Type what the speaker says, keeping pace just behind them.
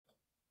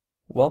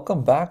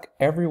Welcome back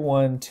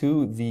everyone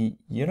to the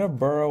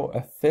Uniborough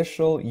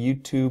official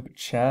YouTube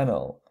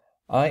channel.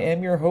 I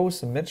am your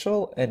host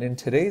Mitchell, and in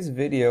today's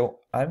video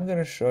I'm going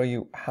to show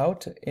you how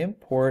to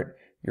import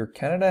your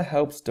Canada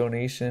Helps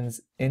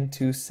donations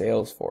into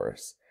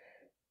Salesforce.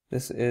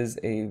 This is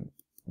a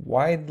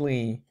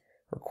widely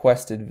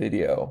requested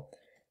video,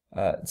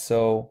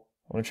 so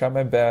I'm going to try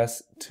my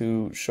best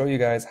to show you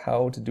guys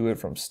how to do it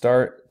from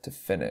start to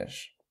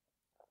finish.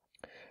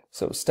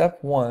 So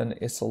step one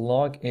is to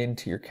log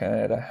into your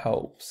Canada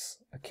Helps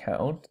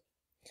account.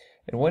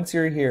 And once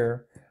you're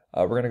here,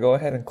 we're going to go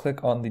ahead and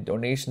click on the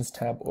Donations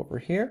tab over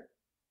here.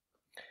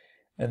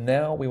 And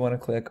now we want to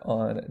click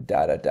on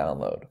Data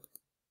Download.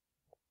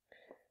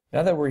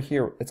 Now that we're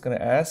here, it's going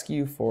to ask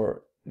you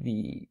for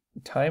the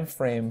time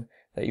frame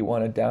that you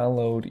want to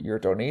download your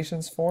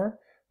donations for.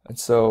 And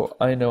so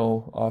I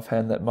know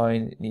offhand that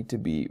mine need to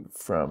be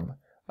from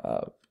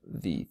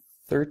the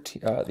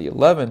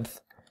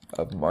 11th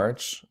of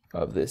March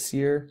of this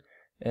year,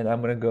 and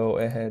I'm going to go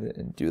ahead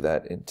and do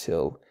that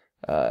until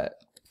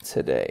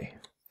today.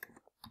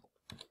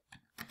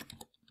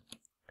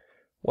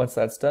 Once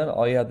that's done,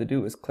 all you have to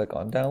do is click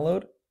on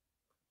download,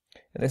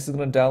 and this is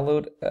going to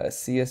download a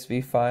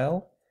CSV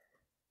file,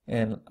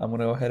 and I'm going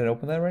to go ahead and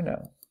open that right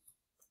now.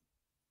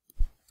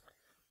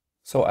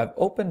 So I've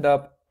opened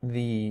up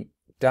the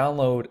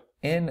download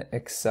in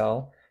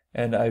Excel,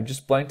 and I've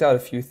just blanked out a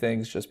few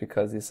things just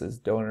because this is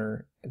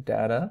donor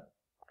data.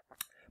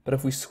 But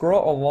if we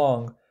scroll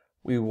along,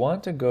 we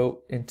want to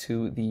go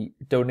into the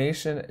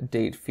donation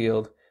date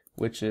field,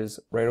 which is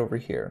right over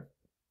here.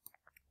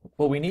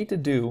 What we need to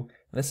do,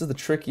 and this is the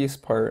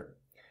trickiest part,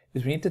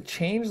 is we need to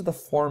change the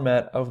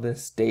format of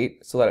this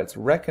date so that it's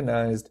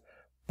recognized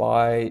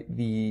by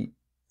the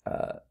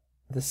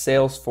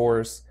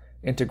Salesforce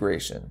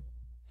integration.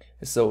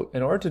 So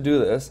in order to do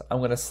this, I'm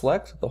going to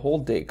select the whole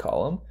date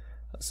column.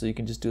 So you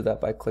can just do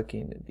that by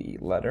clicking the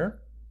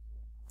letter.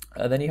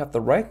 And then you have to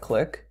right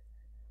click,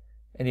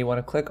 and you want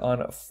to click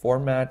on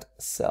Format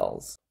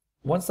Cells.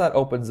 Once that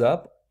opens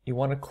up, you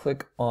want to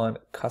click on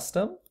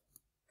Custom,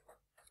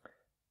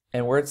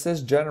 and where it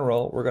says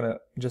General, we're going to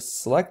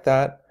just select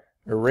that,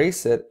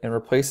 erase it, and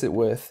replace it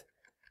with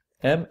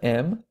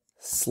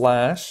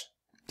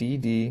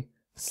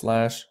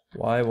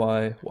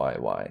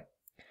mm/dd/YYYY.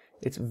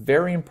 It's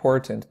very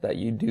important that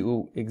you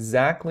do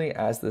exactly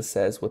as this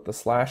says with the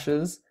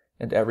slashes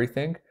and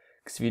everything,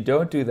 because if you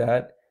don't do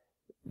that,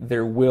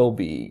 there will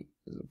be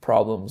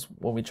problems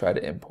when we try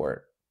to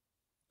import.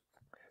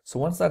 So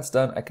once that's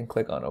done, I can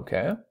click on OK,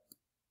 and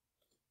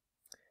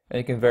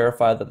you can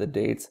verify that the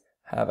dates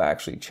have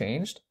actually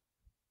changed.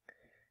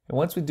 And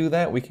once we do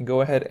that, we can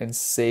go ahead and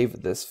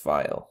save this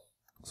file.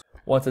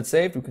 Once it's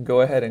saved, we can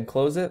go ahead and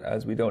close it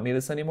as we don't need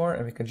this anymore,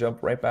 and we can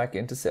jump right back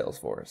into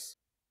Salesforce.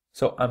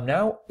 So I'm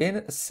now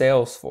in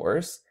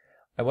Salesforce.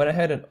 I went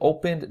ahead and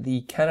opened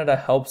the Canada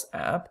Helps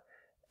app,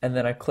 and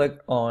then I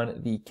clicked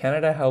on the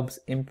Canada Helps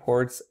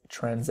Imports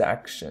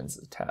Transactions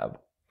tab.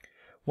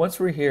 Once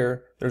we're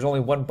here, there's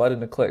only one button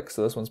to click,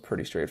 so this one's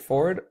pretty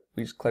straightforward.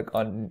 We just click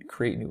on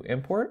Create New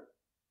Import.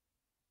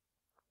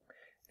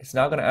 It's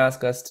now going to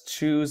ask us to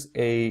choose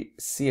a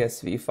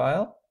CSV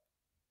file.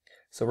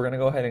 So we're going to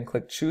go ahead and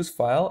click Choose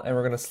File, and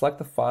we're going to select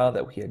the file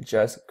that we had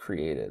just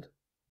created.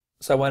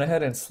 So I went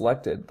ahead and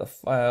selected the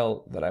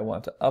file that I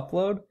want to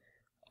upload.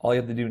 All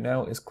you have to do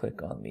now is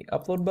click on the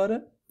Upload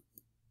button.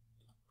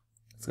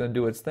 It's going to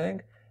do its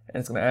thing, and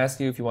it's going to ask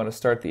you if you want to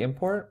start the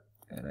import,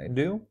 and I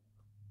do.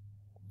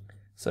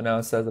 So now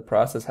it says the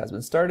process has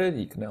been started.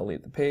 You can now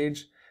leave the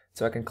page.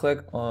 So I can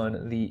click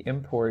on the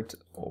import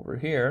over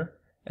here,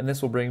 and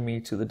this will bring me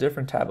to the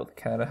different tab of the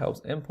Canada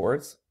Helps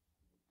Imports.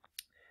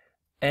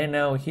 And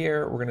now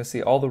here we're going to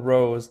see all the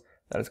rows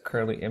that it's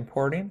currently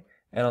importing,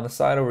 and on the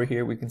side over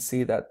here we can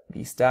see that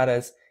the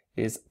status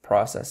is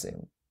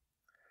processing.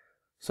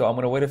 So I'm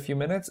going to wait a few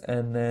minutes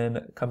and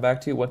then come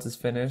back to you once it's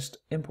finished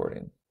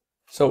importing.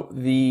 So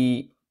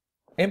the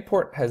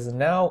import has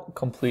now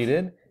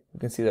completed. You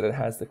can see that it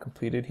has the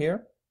completed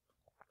here.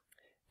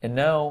 And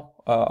now,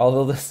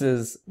 although this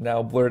is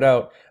now blurred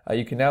out,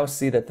 you can now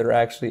see that there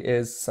actually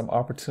is some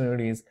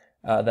opportunities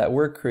that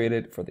were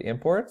created for the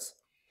imports.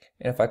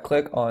 And if I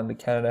click on the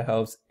Canada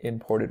Helps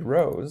imported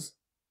rows,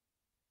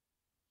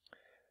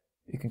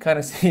 you can kind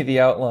of see the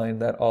outline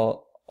that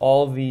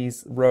all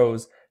these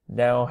rows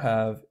now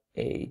have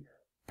a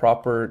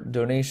proper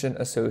donation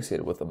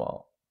associated with them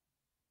all.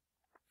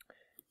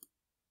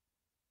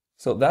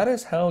 So that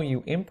is how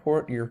you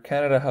import your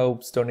Canada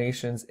Helps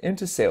donations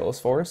into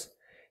Salesforce.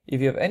 If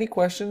you have any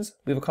questions,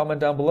 leave a comment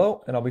down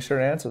below and I'll be sure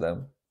to answer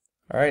them.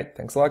 All right,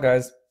 thanks a lot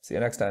guys. See you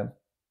next time.